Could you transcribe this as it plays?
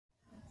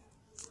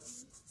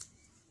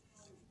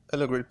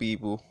Hello, great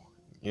people.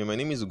 My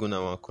name is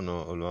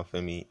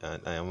JacobsOluwaseunAyowole,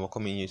 and I am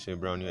welcoming you to a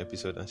brand new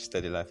episode on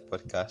Steady Life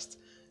podcast.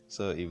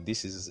 So, if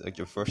this is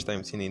your first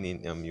time tuning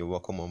in, you're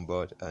welcome on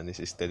board. And this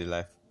is Steady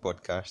Life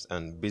podcast.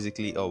 And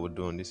basically, all we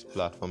do on this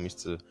platform is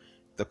to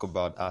talk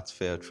about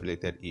heartfelt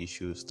related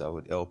issues that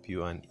would help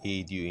you and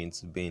aid you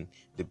into being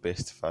the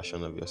best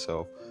version of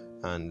yourself.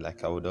 And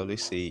like I would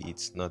always say,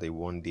 it's not a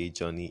one-day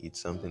journey. It's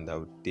something that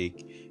would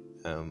take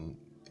a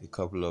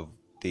couple of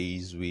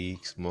days,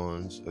 weeks,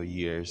 months, or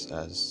years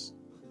as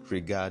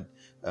regard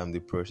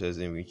the process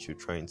in which you're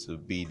trying to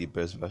be the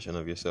best version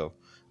of yourself.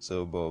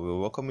 So, but we're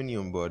welcoming you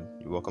on board.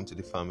 You're welcome to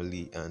the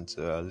family, and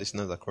to our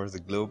listeners across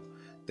the globe.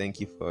 Thank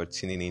you for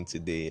tuning in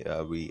today.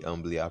 We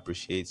humbly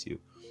appreciate you.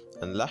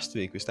 And last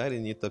week we started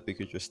a new topic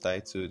which was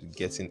titled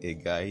 "Getting a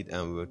Guide,"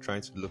 and we were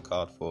trying to look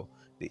out for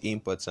the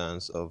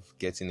importance of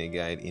getting a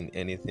guide in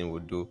anything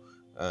we do.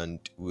 And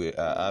we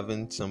are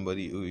having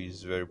somebody who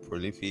is very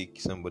prolific,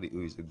 somebody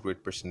who is a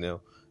great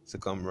personnel to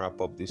come wrap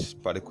up this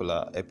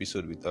particular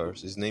episode with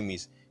us. His name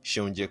is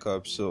Seun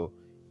Jacobs. So,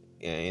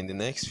 in the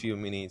next few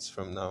minutes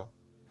from now,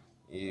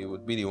 he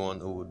would be the one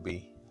who would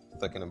be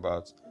talking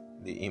about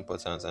the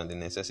importance and the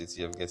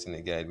necessity of getting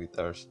a guide with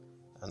us.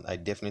 And I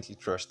definitely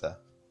trust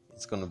that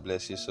it's going to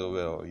bless you so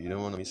well. You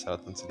don't want to miss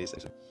out on today's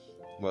episode.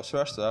 But so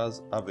as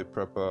to have a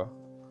proper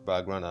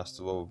background as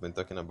to what we've been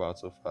talking about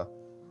so far,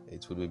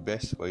 it would be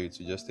best for you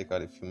to just take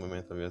out a few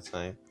moments of your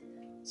time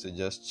to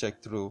just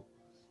check through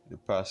the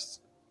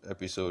past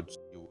episodes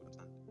you would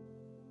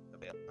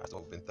understand as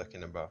what we've been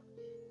talking about.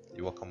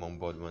 You're welcome on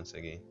board once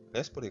again.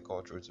 Let's put a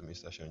call through to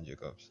Mr. Seun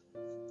Jacobs.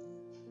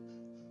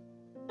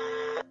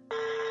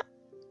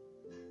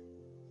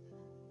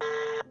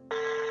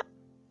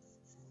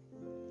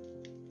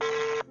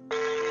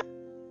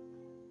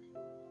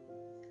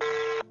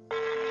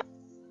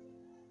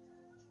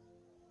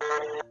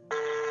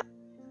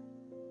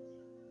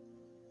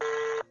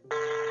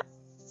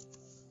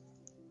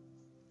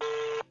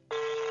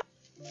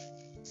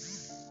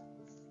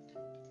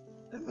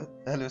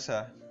 Hello,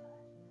 sir.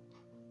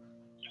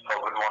 Oh,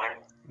 good morning.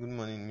 Good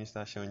morning,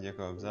 Mr. Seun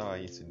Jacobs. How are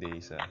you today,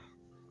 sir?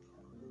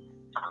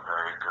 I'm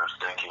very good.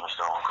 Thank you,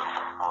 Mr. Uncle.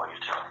 How are you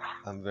too?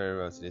 I'm very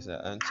well today, sir.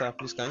 And sir,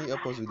 please can you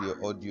help us with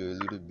your audio a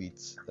little bit?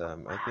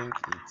 I think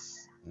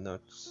it's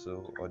not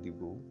so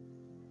audible.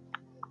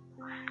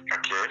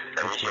 Okay.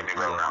 Can you hear me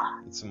well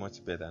now? It's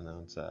much better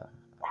now, sir.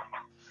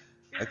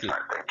 Okay. Thank you.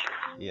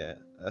 Yeah,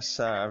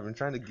 sir, I've been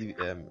trying to give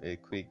a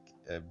quick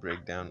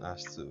breakdown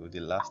as to the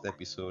last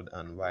episode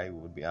and why we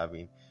would be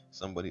having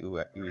somebody who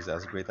is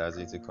as great as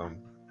you to come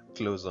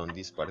close on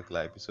this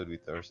particular episode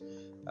with us.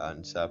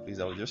 And sir, please,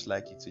 I would just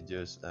like you to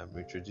just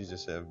introduce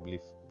yourself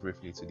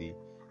briefly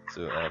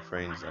to our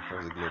friends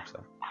across the globe,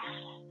 sir.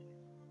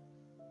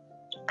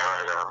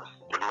 Alright,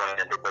 good morning,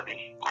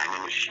 everybody. My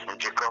name is Seun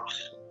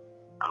Jacobs.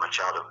 I'm a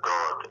child of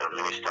God, a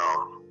minister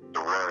of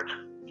the word,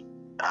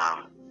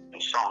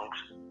 in songs,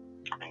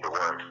 in the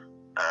word.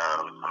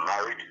 I'm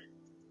married,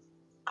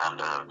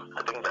 and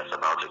I think that's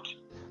about it.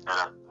 And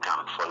I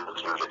can follow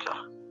through later.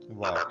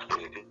 Wow. That's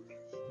basically.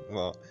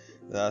 Well,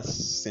 that's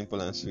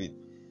simple and sweet.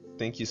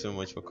 Thank you so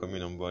much for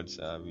coming on board,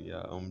 sir. We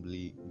are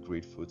humbly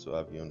grateful to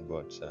have you on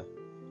board, sir.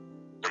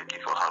 Thank you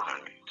for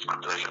having me. It's my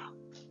pleasure.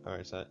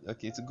 Alright, sir.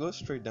 Okay, to go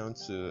straight down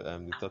to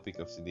the topic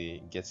of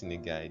today, getting a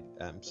guide.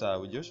 Sir,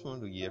 we just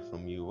want to hear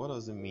from you. What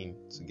does it mean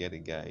to get a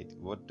guide?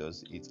 What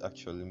does it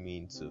actually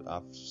mean to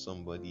have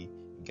somebody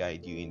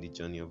guide you in the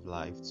journey of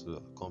life to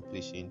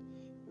accomplishing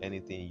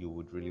anything you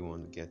would really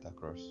want to get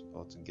across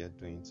or to get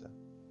doing, sir?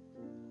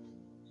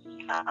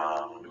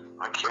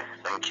 Okay,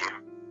 thank you.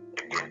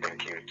 Again,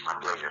 thank you. It's my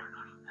pleasure.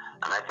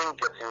 And I think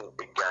getting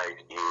a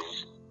guide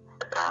is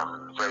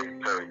very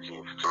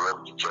imperative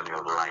throughout the journey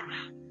of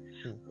life.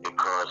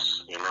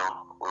 Because, we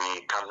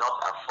cannot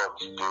afford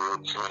to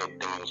do too many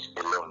things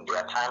alone. There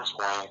are times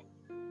when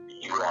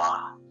you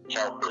are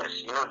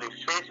helpless. The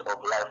phase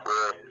of life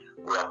where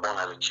we are born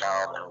as a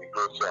child and we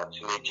go through our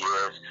teenage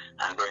years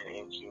and then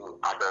into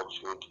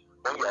adulthood.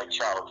 When you are a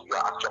child, you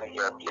are actually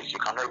helpless. You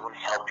cannot even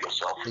help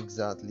yourself.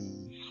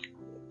 Exactly.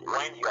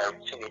 When you are a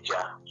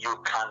teenager, you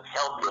can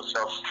help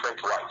yourself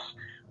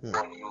strength-wise,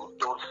 but you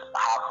don't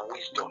have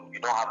wisdom. You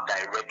don't have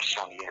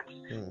direction yet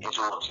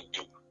into what to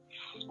do.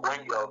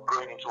 When you are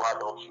going into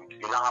adulthood,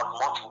 you don't have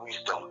much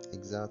wisdom,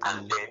 exactly,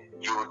 and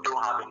then you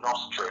don't have enough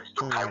strength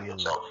to carry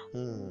yourself.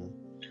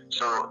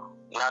 So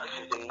now this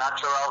is the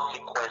natural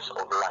sequence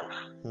of life.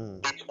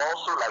 It's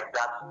also like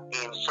that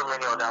in so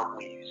many other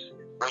ways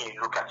when you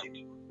look at it.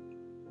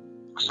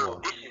 So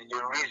this is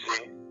the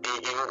reason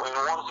in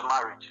one's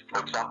marriage,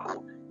 for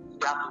example,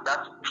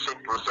 that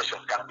same procession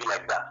can be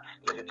like that.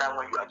 There's a time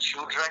when you are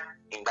children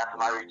in that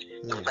marriage,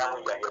 there's a time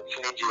when you are your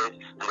teenage years,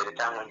 and there's a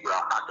time when you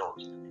are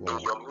adult. In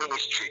your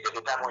ministry, there's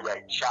a time when you are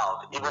a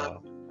child. Even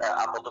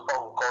Apostle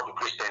Paul will call the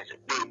Christians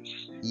babes.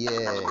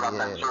 Yeah.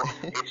 So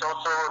it's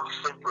also the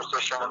same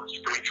procession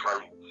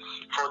spiritually.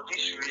 For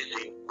this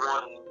reason,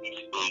 one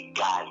needs a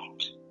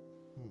guide.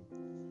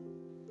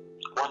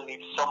 One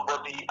needs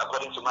somebody,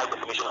 according to my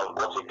definition of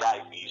what a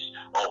guide is,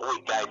 or who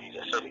a guide is.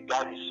 I said a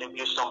guide is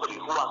simply somebody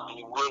who has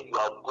been where you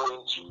are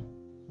going to.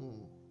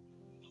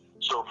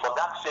 So for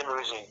that same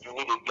reason, you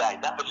need a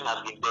guide. That person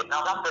has been there.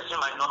 Now that person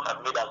might not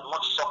have made as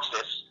much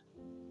success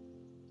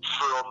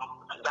from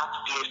that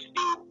place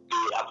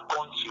they have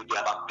gone to, they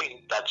have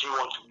attained that you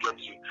want to get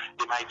to.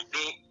 They might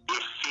be a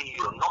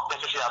failure, not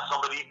necessarily as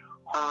somebody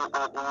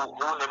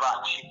who never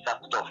achieved that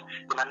stuff.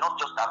 They might not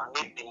just have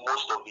made the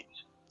most of it.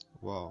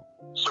 Wow.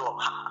 So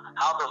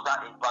how does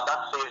that impact?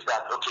 That says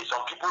that, okay,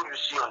 some people you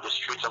see on the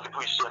street, some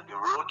people you see on the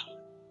road,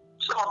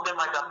 some of them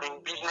might have been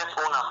business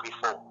owners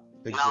before.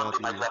 Exactly. Now they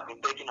might have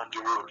been taken on the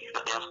road. You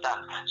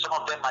understand? Some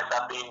of them might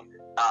have been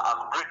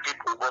great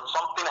people, but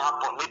something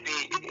happened.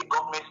 Maybe a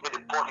government made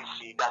a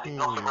policy that did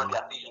not favor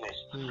their business,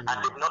 and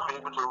they've not been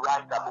able to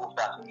rise above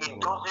that.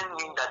 It doesn't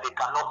mean that they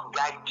cannot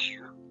guide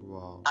you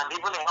and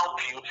even help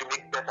you to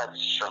make better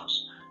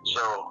decisions.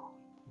 So,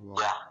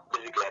 yeah,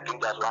 basically, I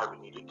think that's why we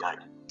need a guide.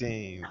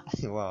 Damn.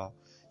 Wow.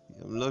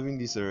 I'm loving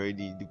this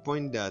already. The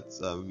point that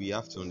we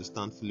have to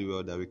understand fully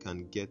well that we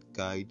can get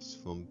guides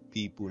from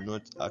people,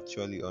 not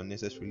actually or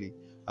necessarily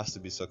has to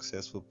be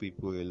successful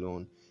people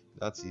alone.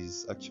 That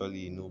is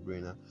actually a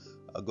no-brainer.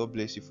 God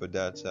bless you for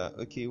that.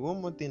 Okay,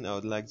 one more thing I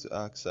would like to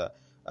ask.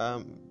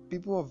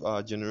 People of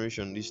our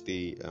generation this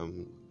day,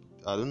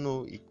 I don't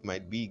know, it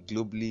might be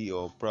globally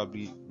or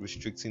probably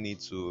restricting it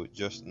to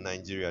just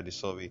Nigeria, the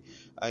survey.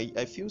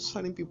 I feel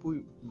certain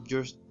people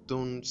just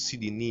don't see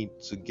the need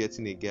to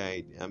getting a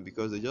guide, and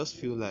because they just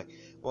feel like,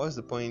 what's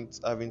the point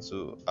having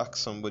to ask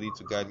somebody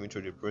to guide me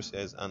through the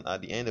process, and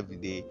at the end of the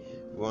day,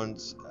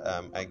 once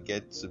I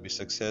get to be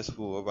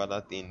successful over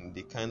that thing,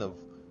 they kind of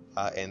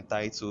are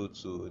entitled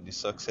to the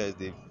success.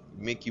 They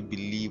make you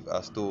believe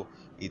as though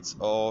it's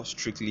all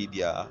strictly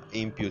their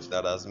input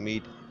that has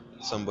made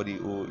somebody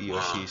who he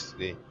or she is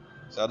today.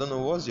 So I don't know,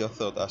 what's your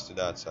thought as to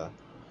that, sir?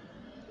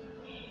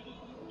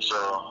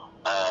 So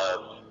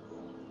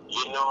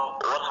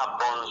what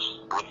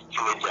happens with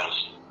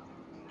teenagers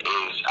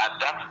is, at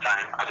that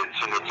time, as a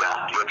teenager,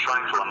 you're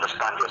trying to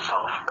understand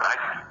yourself,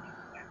 right?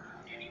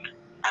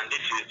 And this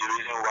is the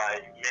reason why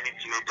many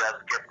teenagers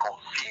get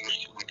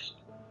confused with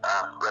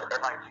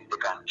whatever it is they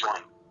can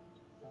join.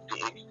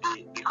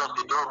 Because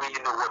they don't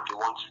really know what they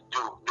want to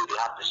do, they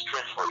have the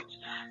strength for it.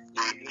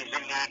 They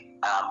easily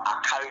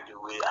are carried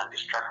away and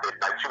distracted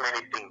by too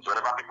many things,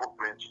 whatever people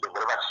bring to them,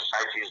 whatever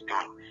society is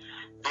doing.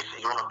 This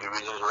is one of the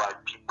reasons why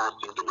people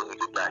think they don't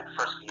need a guide.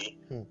 Firstly,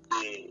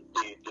 they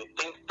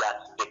think that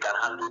they can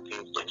handle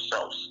things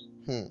themselves.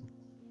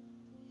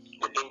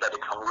 They think that they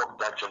can walk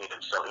that journey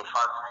themselves. In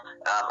fact,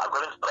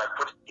 according to what I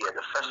put here,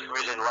 the first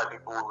reason why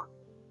people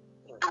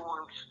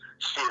don't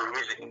see a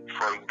reason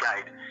for a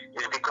guide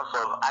is because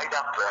of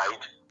either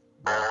pride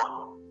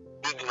or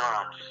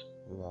ignorance.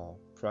 Wow,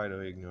 pride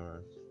or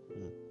ignorance.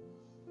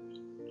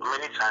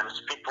 Many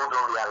times people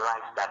don't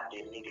realize that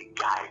they need a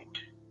guide.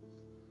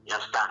 You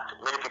understand?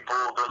 Many people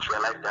don't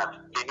realize that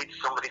they need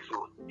somebody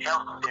to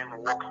help them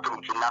walk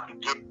through, to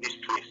navigate this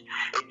place.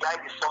 A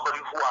guide is somebody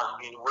who has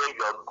been where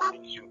you are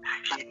going to.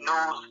 He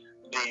knows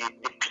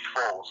the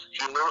pitfalls.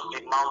 He knows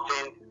the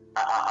mountain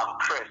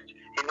crest.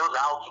 He knows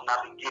how to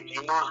navigate. He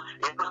knows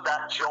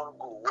that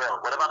jungle well,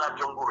 whatever that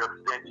jungle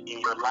represents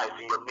in your life,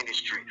 in your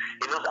ministry.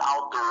 He knows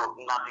how to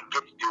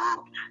navigate the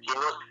road. He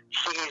knows,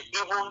 he is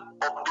even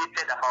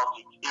updated about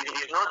it.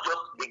 He is not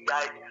just a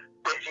guide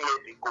 30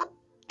 years ago.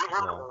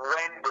 Even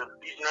when the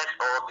business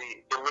or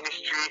the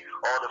ministry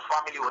or the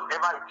family,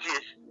 whatever it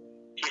is,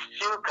 he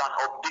still can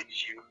update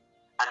you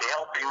and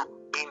help you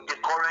in the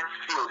current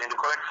field, in the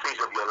current phase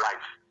of your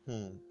life.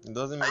 It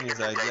doesn't mean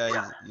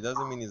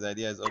his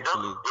idea is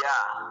obsolete.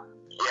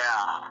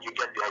 Yeah, you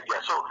get the idea.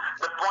 So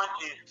the point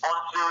is,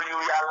 until you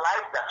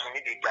realize that you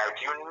need a guide,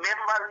 you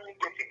never really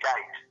get a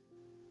guide.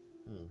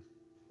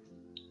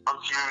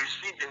 Until you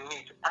receive the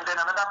need. And then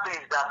another thing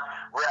is that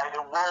we are in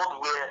a world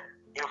where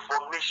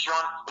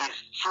information is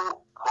too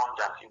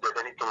abundant, if there's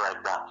anything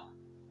like that.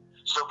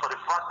 So for the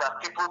fact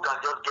that people can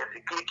just get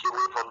a click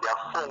away from their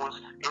phones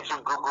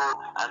into Google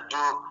and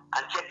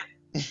check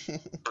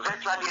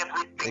virtually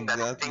everything that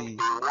they think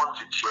they want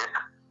to check,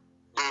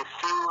 they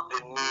feel the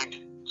need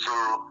to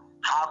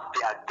have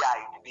their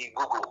guide be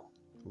Google.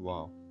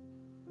 Wow.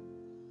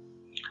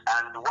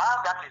 And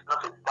while that is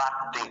not a bad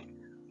thing,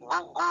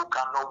 Google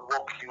cannot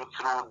walk you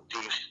through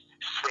these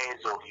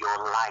spheres of your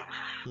life.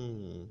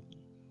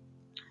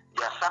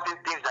 There are certain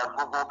things that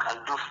Google can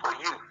do for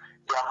you.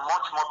 There are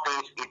much more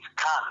things it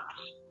can't.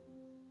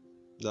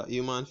 That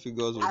human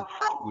figures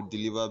would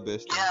deliver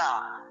best.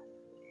 Yeah,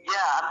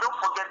 and don't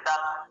forget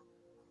that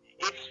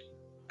it's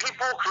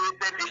people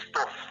created this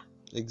stuff.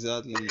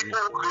 Exactly. The people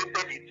who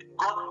created it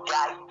got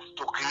guides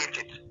to create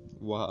it.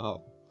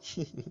 Wow.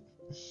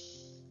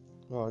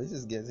 Wow, this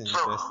is getting so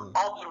interesting.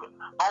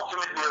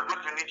 Ultimately, you're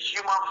going to need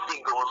human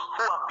figures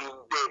who have been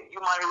there. You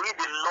might read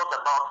a lot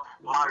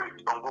about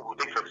marriage on Google.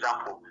 Take for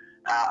example,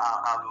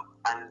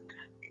 and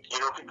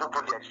people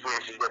put their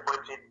experiences there, but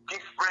it's a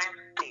different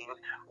thing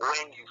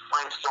when you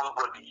find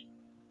somebody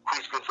who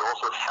is going to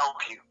also help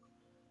you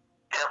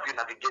help you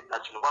navigate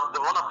that.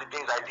 One of the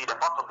things I did,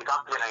 apart from the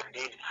campaign I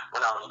did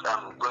when I was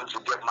going to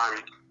get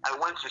married, I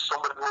went to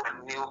somebody who I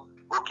knew,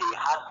 okay,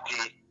 had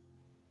the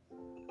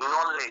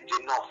knowledge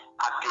enough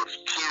and the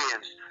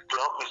experience to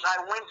help me. So I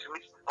went to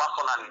meet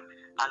personally,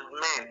 and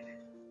man,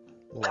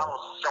 that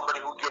was somebody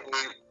who gave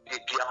me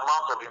the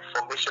amount of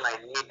information I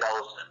need that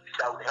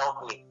would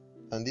help me.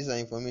 And these are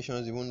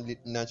informations you won't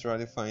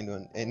naturally find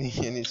on any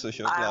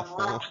social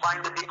platform. I won't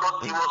find it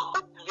because he was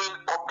opening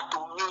up to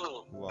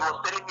me. Wow. He was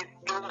telling me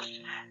things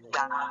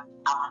that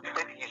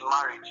affected his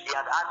marriage. He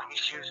had had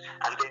issues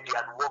and then they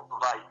had worked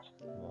right.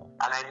 Wow.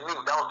 And I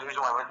knew that was the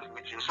reason why I went to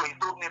meet him. So he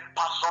told me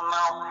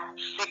personal,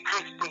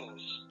 secret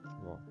things.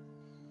 Wow.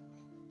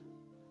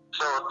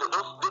 So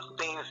those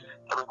things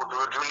would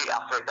really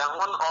affect. And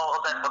one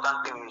other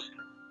important thing is,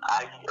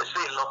 I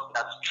say a lot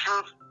that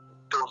truth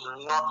does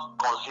not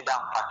consider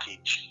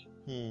package.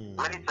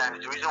 Many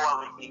times the reason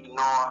why we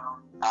ignore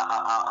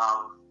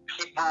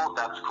people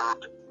that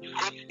could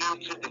fit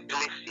into the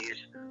places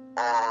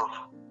of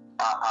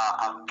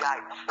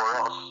guide for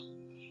us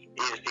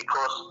is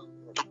because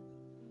they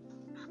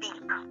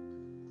speak.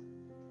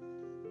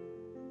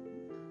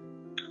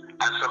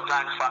 And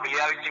sometimes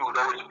familiarity would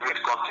always breed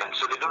content,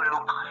 so they don't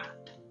look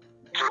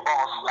to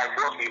us like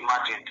what we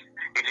imagined.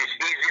 It is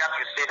easier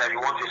to say that you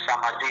want a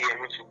Samadhi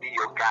to be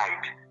your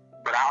guide.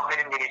 But how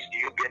many minutes do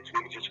you get to be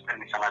able to spend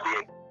with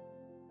somebody?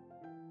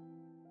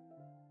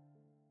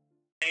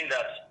 Saying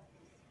that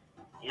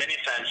many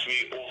times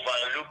we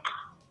overlook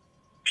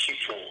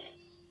people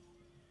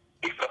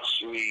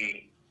because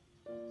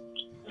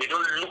they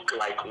don't look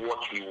like what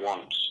we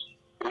want.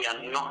 We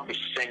are not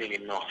discerning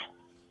enough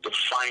to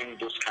find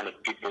those kind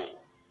of people.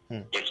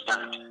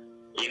 Instant.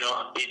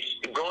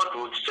 God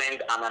would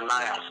send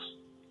Ananias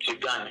to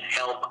go and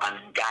help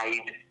and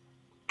guide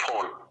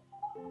Paul.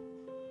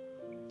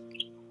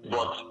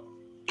 But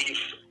if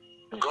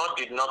God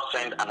did not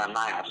send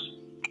Ananias,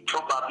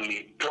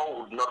 probably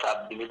Paul would not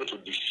have been able to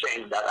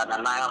discern that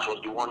Ananias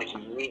was the one he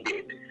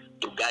needed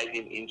to guide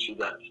him into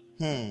that.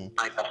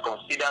 Might have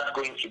considered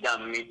going to go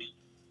and meet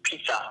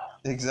Peter.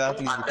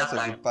 Exactly, because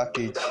of the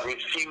package. That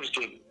refused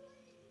him.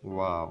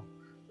 Wow.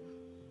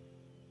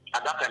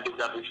 At that time, they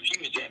would have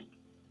refused him.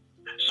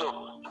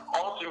 So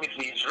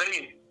ultimately, it's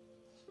very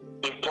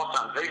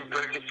important, very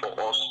imperative for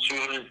us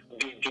to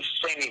be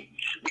discerning,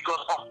 because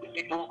of the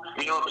people,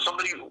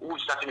 somebody who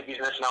is starting a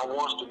business now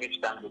wants to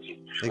meet that person,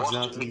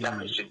 wants to meet that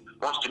person,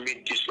 wants to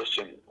meet this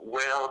person.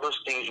 Well, those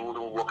things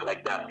wouldn't work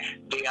like that.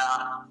 There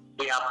are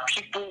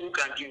people who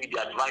can give you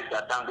the advice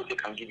that Dangote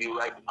can give you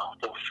right now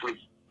for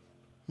free.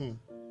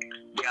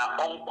 There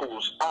are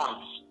uncles,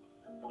 aunts,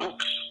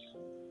 books,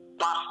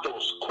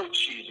 pastors,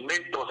 coaches,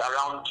 mentors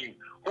around you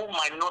who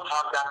might not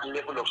have that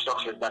level of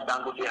success that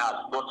Dangote has,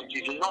 but it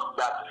is not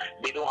that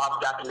they don't have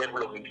that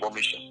level of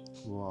information.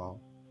 Wow.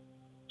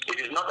 It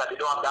is not that they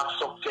don't have that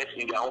success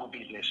in their own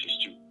businesses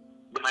too.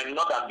 They might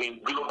not have been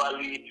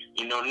globally,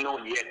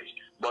 known yet,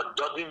 but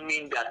doesn't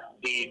mean that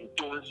they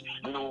don't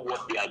know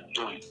what they are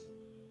doing.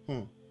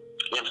 You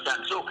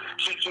understand? So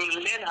to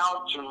learn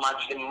how to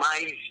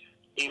maximize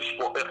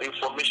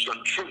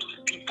information, truth,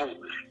 people,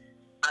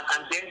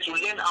 and then to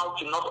learn how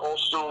to not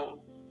also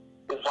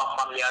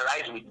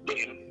over-familiarize with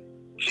them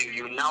till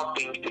you now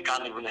think they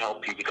can't even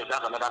help you, because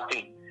that's another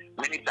thing.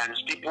 Many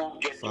times people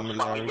get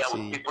familiar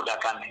with people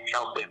that can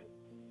help them.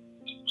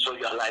 So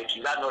you're like,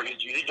 is that not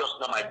it? You just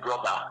know my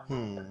brother.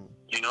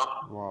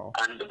 Wow.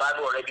 And the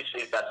Bible already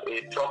says that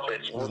a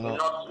prophet will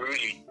not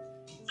really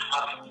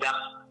have that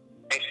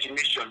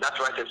estimation, that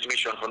right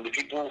estimation from the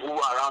people who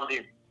are around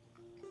him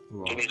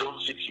in his own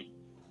city.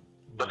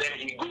 But then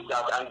he goes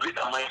out and great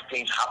and mighty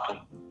things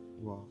happen.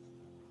 Wow.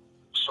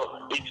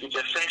 So it's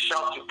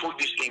essential to put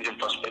these things in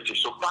perspective.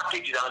 So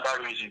package is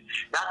another reason.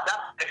 That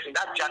person,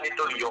 that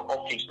janitor in your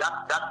office,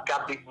 that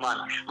garbage man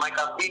might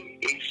have been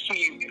a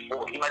CEO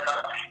before. He might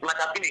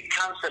have been a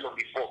counselor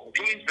before,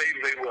 doing very,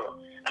 very well.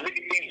 And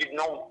maybe things did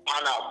not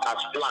pan out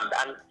as planned.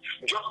 And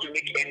just to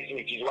make ends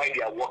meet is why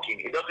they are working.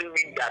 It doesn't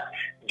mean that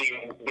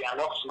they are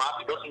not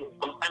smart. It doesn't.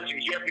 Sometimes you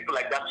hear people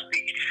like that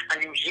speak,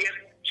 and you hear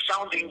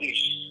sound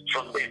English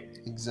from them.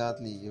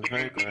 Exactly. You're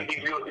very correct.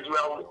 If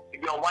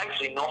you are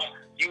wise enough,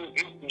 you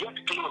get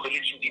close a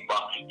little deeper.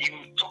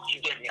 You talk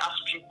to them, you ask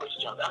few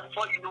questions, and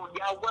before you know,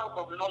 they are wealth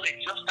of knowledge,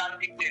 just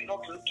standing there,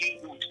 not looking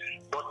good.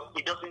 But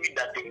it doesn't mean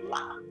that they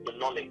lack the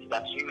knowledge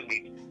that you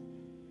need.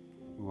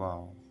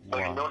 Wow. But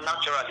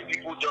naturally,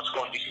 people just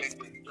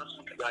condescend. You just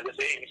look at them and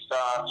say, hey, Mr.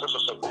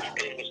 So-so-so,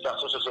 hey, Mr.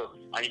 So-so-so,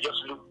 and you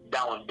just look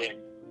down on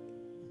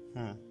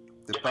them.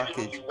 The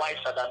package. Be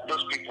wiser than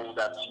those people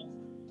that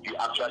you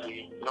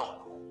actually know.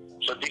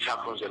 So this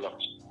happens a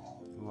lot.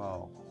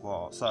 Wow.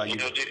 So let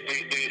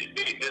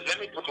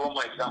me put one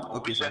more example.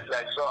 Okay, Recently,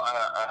 I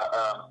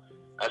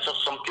saw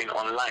something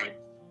online.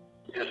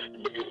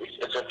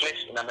 It's a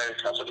place in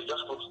America, so they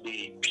just put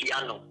the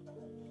piano,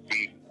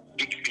 the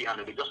big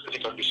piano, they just put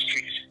it on the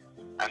street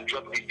and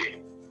dropped it there.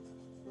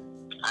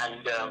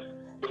 And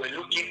they were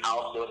looking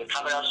out, there was a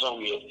camera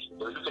somewhere,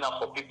 they were looking out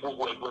for people who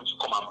were going to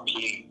come and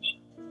play it.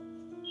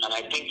 And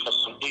I think for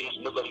some days,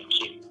 nobody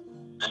came.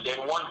 And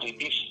then one day,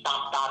 this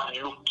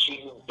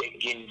tattered-looking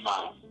begging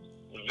man,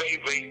 very,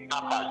 very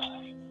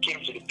tattered, came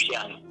to the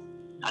piano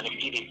and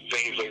he did a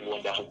very, very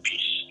wonderful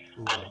piece.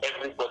 And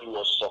everybody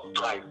was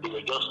surprised. They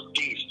were just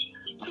dazed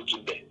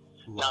looking there.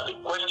 Now the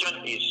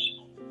question is,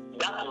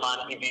 that man,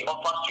 if he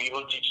offers to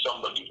even teach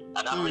somebody,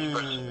 an average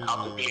person,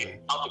 how to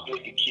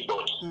play the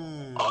keyboard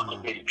or how to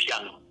play the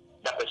piano,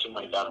 that person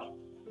might have.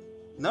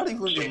 Not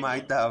even they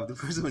might have. The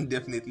person would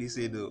definitely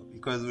say no,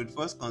 because we'd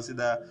first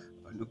consider,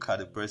 look at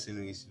the person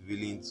who is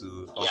willing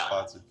to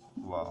offer to.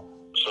 Wow.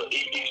 So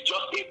it's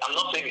just, I'm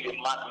not saying he's a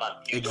madman.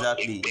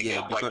 Exactly,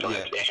 yeah, because,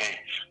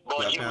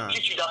 but he will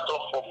teach you that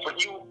stuff for free.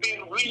 He will be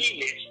really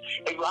late,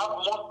 and you have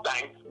more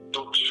time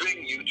to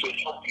train you, to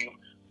help you.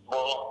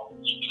 But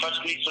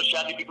firstly,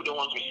 socially, people don't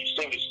want to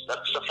see that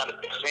kind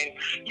of person.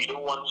 You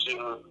don't want to,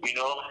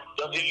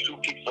 doesn't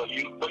look it for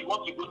you. But you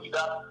want to go to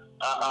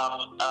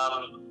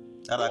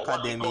that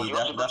academy,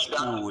 that's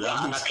cool.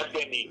 An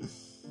academy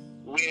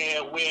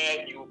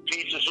where you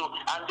pay. So,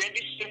 and then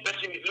this same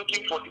person is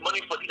looking for the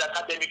money for this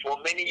academy for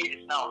many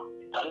years now.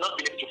 I'm not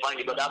been able to find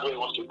it, but that's where he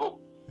wants to go.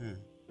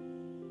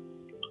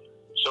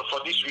 So for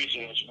these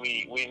reasons,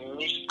 we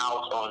miss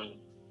out on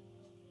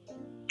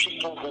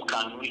people who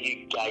can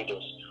really guide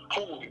us,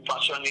 who will be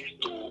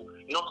passionate to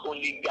not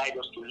only guide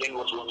us to learn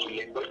what we want to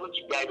learn, but even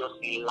to guide us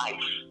in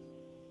life.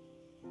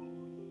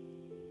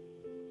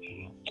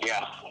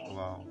 Yeah.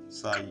 Wow.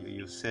 So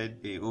you've said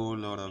a whole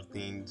lot of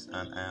things,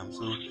 and I am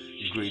so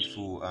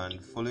grateful.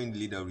 And following the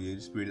lead of the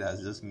Holy Spirit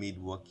has just made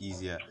work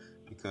easier,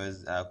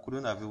 because I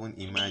couldn't have even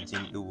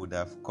imagined who would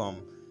have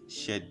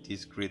shed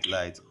this great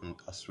light on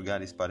as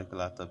regard this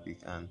particular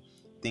topic. And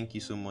thank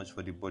you so much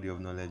for the body of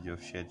knowledge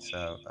you've shared,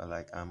 sir.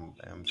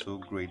 I'm so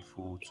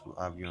grateful to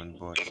have you on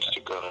board.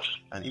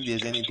 And if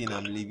there's anything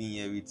I'm leaving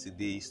here with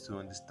today, is to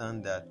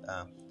understand that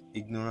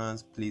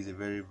ignorance plays a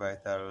very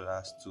vital role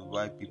as to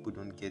why people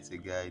don't get a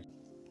guide.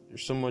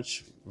 There's so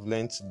much we've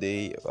learned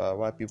today,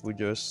 why people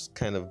just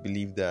kind of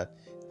believe that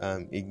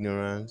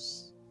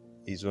ignorance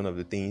is one of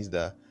the things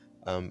that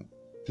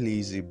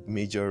plays a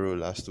major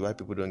role as to why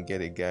people don't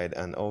get a guide,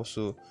 and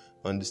also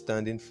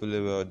understanding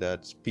fully well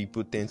that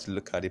people tend to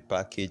look at the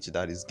package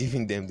that is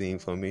giving them the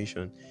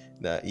information,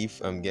 that if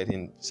I'm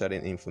getting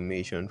certain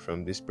information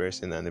from this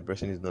person and the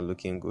person is not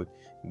looking good,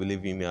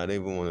 believe me, I don't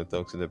even want to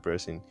talk to the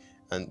person.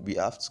 And we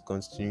have to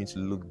continue to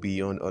look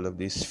beyond all of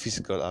this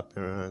physical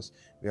appearance.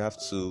 We have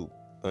to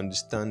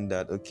understand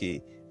that,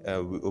 we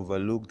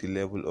overlook the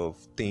level of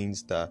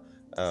things that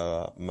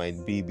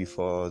might be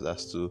before us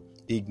as to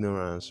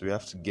ignorance. We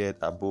have to get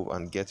above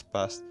and get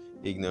past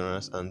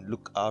ignorance and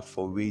look out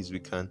for ways we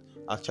can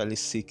actually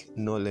seek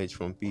knowledge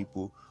from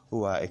people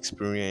who are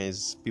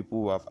experienced,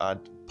 people who have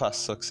had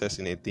past success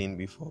in a thing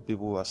before,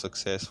 people who are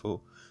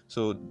successful.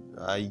 So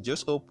I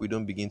just hope we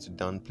don't begin to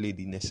downplay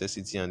the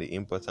necessity and the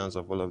importance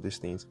of all of these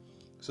things.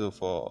 So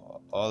for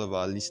all of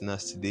our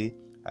listeners today,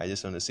 I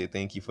just want to say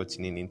thank you for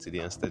tuning in to the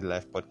Unsteady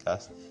Life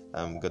podcast.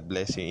 God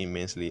bless you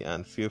immensely,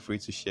 and feel free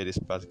to share this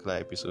particular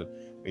episode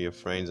with your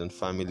friends and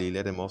family.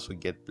 Let them also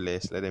get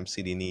blessed. Let them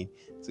see the need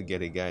to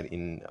get a guide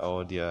in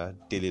all their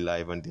daily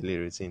life and daily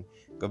routine.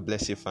 God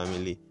bless your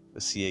family. We'll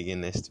see you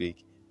again next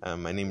week.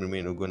 My name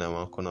remains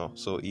Ogunawankono.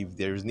 So if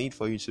there is need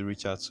for you to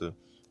reach out to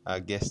our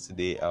guest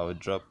today, I will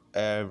drop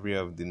every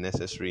of the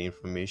necessary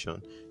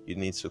information you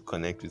need to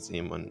connect with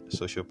him on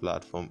social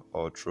platform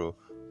or through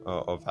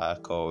of our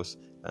calls.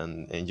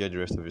 And enjoy the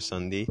rest of your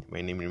Sunday. My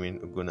name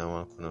remains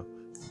Ogunawankono.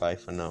 Bye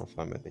for now,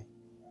 family.